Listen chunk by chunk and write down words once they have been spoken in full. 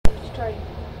starting.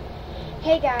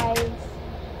 Hey guys,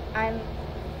 I'm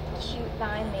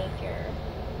cuteLIONmaker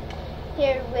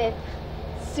here with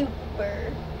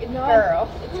Super Girl.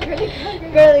 It's girly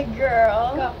Girly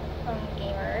Girl Go. from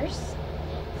Gamers.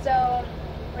 So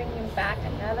bringing back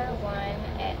another one,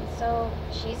 and so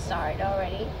she started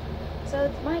already. So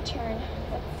it's my turn.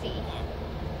 Let's see.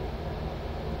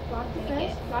 Block the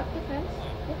fence. Block the fence.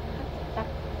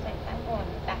 I'm going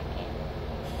back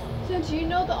in. Since you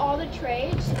know all the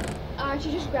trades,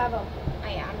 you just grab them. Oh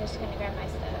yeah, I'm just gonna grab my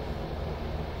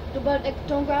stuff. But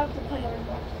don't grab the corner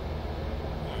box.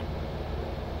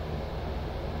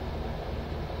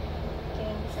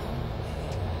 Getting some.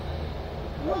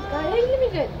 Oh my god, hey,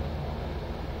 limited.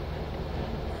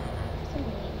 Some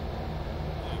meat.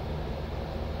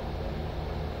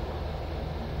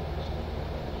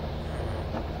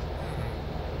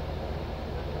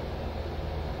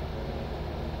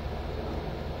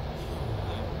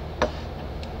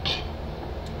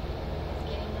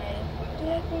 Getting ready. Do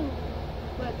that thing.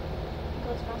 But It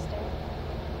goes faster.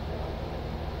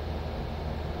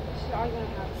 this is all you're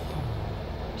gonna have.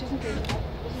 Just in case you have.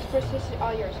 This is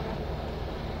all yours. Okay?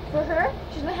 For her,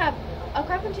 she's gonna have a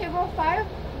crafting table, 5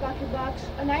 lucky blocks,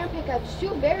 an iron pickaxe,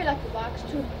 2 very lucky blocks,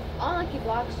 2 unlucky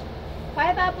blocks,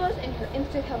 5 apples, and her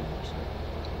instant health potion.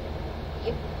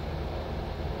 Yep.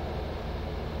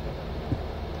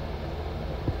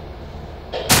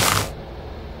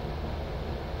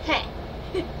 Hey.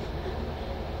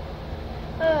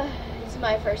 This is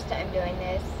my first time doing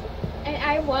this. And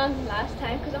I won last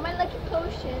time because of my lucky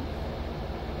potion.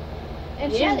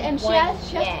 And You she has didn't win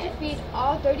to yet. defeat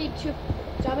all 32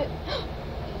 zombie.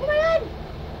 Oh my god!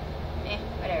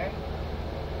 Whatever.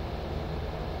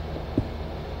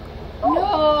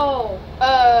 No!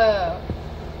 Oh.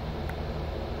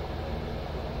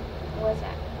 What was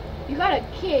that? You got a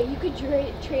key. You could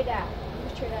trade that.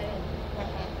 Just trade that in.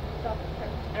 Stop.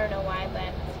 I don't know why, but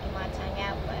I'm sticking my tongue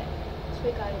out, but So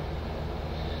we got it.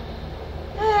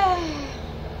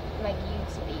 like you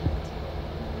speak.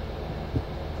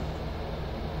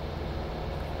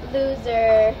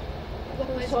 Loser.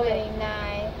 Who's So winning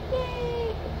now?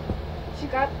 Yay! she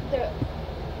got the.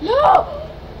 No!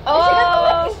 Oh! She got the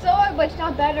lucky sword, but it's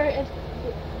not better.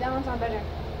 That one's not better.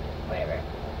 Whatever.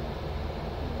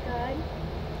 God.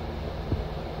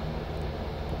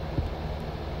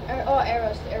 Oh,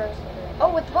 arrows. The arrows. Oh,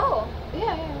 with the bow.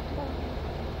 Yeah, yeah.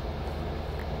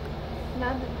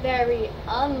 Not very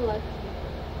unlucky.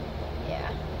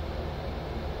 Yeah.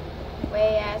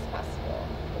 Way as possible.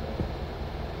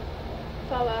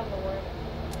 Fall out of the word.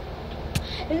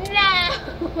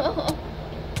 No!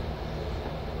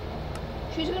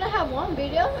 She's gonna have one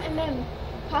video, and then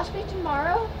possibly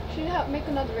tomorrow she'll make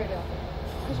another video.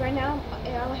 Because right now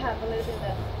I only have a little bit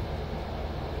left.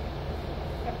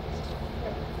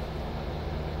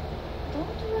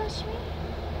 Don't rush me.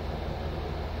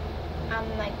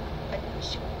 I'm like a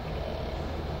chicken.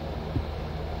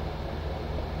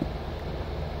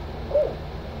 Ooh.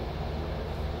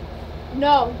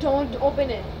 No, don't open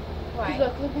it. 'Cause Why?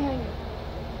 look behind you.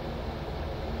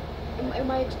 It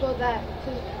might explode that.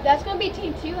 'Cause that's gonna be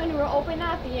team 2, and we'll open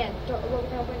that at the end. We're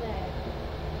gonna open that.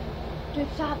 Dude,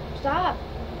 stop.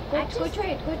 Go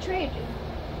trade.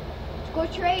 Go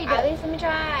trade. At least let me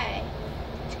try.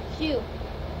 Q.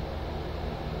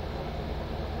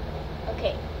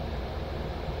 Okay.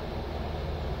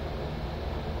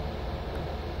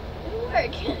 Didn't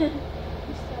work.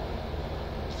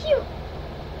 Cute.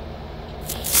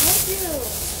 Thank you.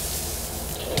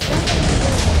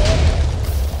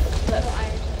 Look. No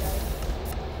iron strike.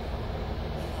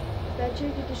 Bet you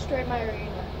destroyed my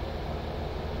arena.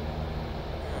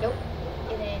 Nope.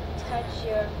 It didn't touch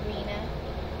your arena.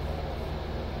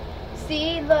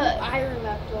 See, look. Iron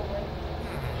left over.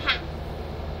 Ha.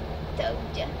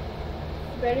 Told ya.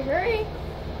 Better hurry.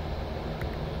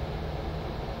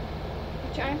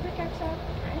 Get your iron pickaxe out.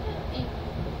 I know. Eat.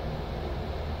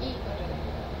 Eat.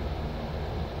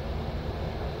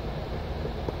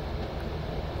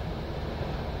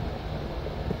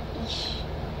 Eesh.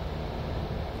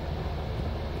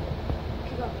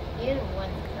 Keep going. You didn't win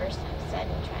the first time, so I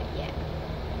didn't try yet.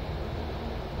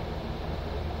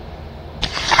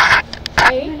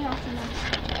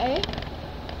 A.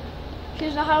 She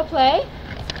doesn't know how to play,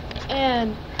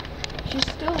 and she's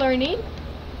still learning,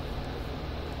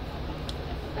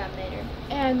 That later.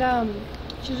 and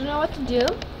she doesn't know what to do.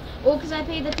 Well, because I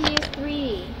paid the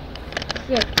PS3.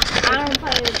 Good. I don't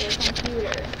play with the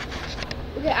computer.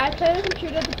 Okay, I play the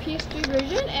computer, the PS3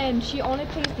 version, and she only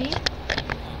plays the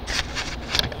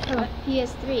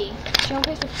PS3. she only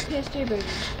plays the PS3 version.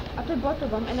 I play both of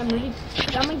them, and I'm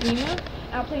a gamer.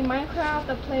 I play Minecraft.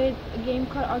 I played a game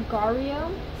called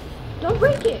Agarium. Don't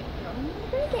break it. Don't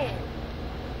break it.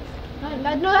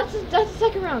 No, that's the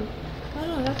second round.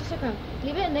 No, that's the second round.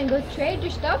 Leave it and then go trade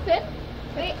your stuff in.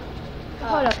 Wait.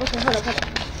 Hold up. Okay, hold up.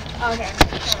 Okay.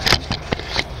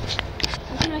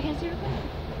 Okay, no, I can't see your phone.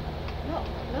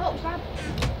 No, stop.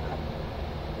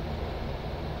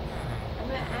 I'm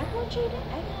gonna trade it.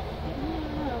 I got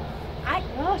it.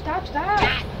 No, stop. Stop,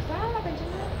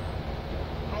 Benjamin.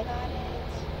 I got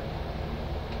it.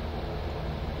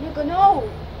 Nico,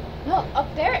 no, up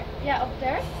there. Yeah, up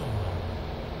there.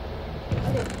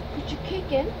 Okay, put your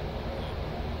cake in.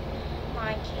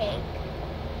 My cake.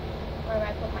 Where do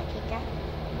I put my cake at?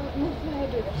 Move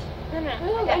ahead, do this. No. No,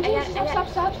 I got Angelina, it. stop. I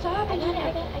got Angelina.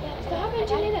 it. Stop,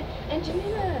 Angelina.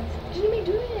 Angelina,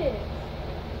 do it.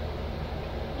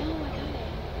 No, I got it.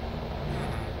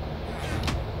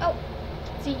 Oh,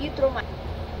 see, you throw my.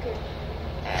 Okay.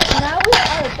 Now we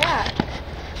are back.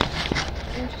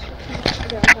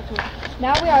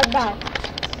 Now we are back.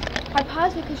 I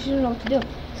paused it because she didn't know what to do.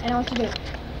 And I want to do.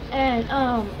 And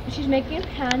she's making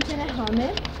pants and a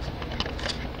helmet.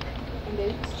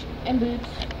 And boots.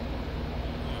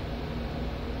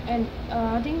 And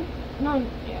I think no.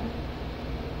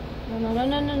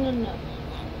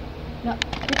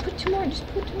 Just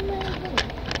put two more.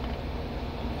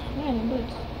 Yeah, and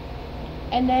boots.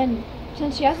 And then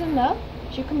since she has enough,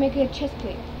 she can make a chest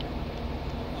plate.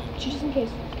 Just in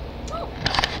case. Oh,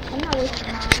 I'm not wasting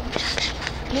time.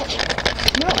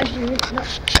 No, Angelina, no.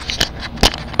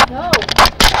 No.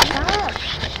 Stop.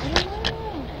 I don't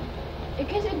know. In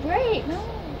case it breaks. No.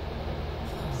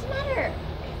 What's the matter?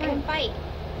 I can fight.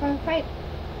 Fight.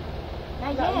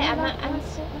 Not No, yet. no, I'm no.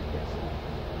 still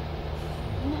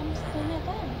not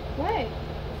done. Why?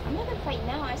 I'm not gonna fight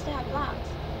now. I still have blocks.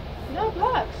 No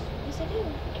blocks. Yes, I do.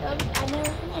 I never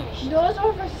finished. Those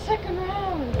are for the second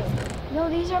round. No,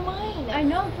 these are mine. I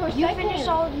know for You second. finished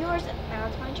all of yours. Now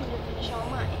it's my turn to finish all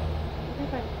mine. Okay,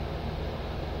 fine.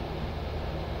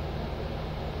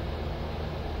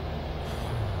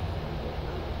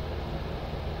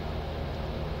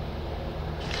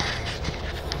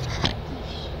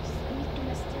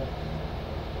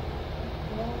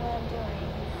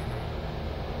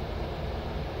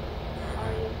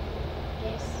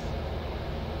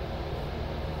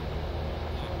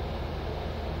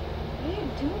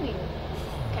 Doing?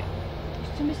 Okay.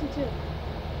 There's two missing too.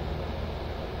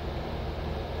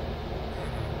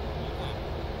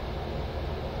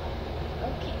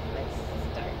 Okay, let's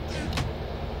start.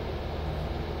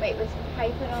 Wait, how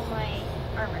you put on my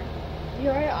armor? You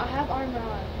already have armor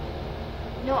on.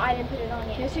 No, I didn't put it on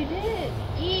yet. Yes, you did.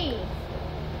 E.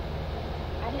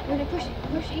 I didn't. You're gonna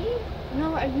push E?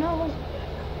 No,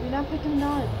 you're not putting it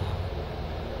on.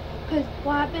 Because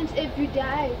what happens if you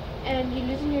die and you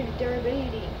lose your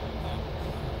durability?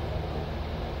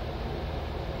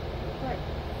 Right.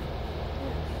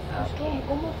 Okay.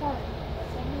 Go more far.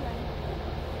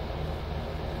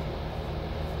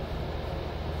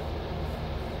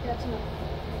 That's enough.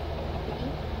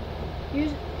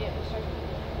 Use sorry.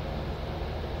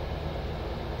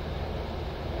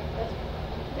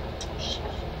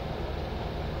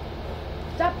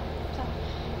 Stop.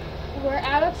 We're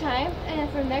out of time, and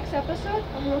for next episode,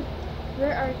 we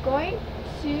are going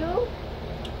to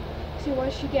see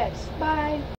what she gets. Bye.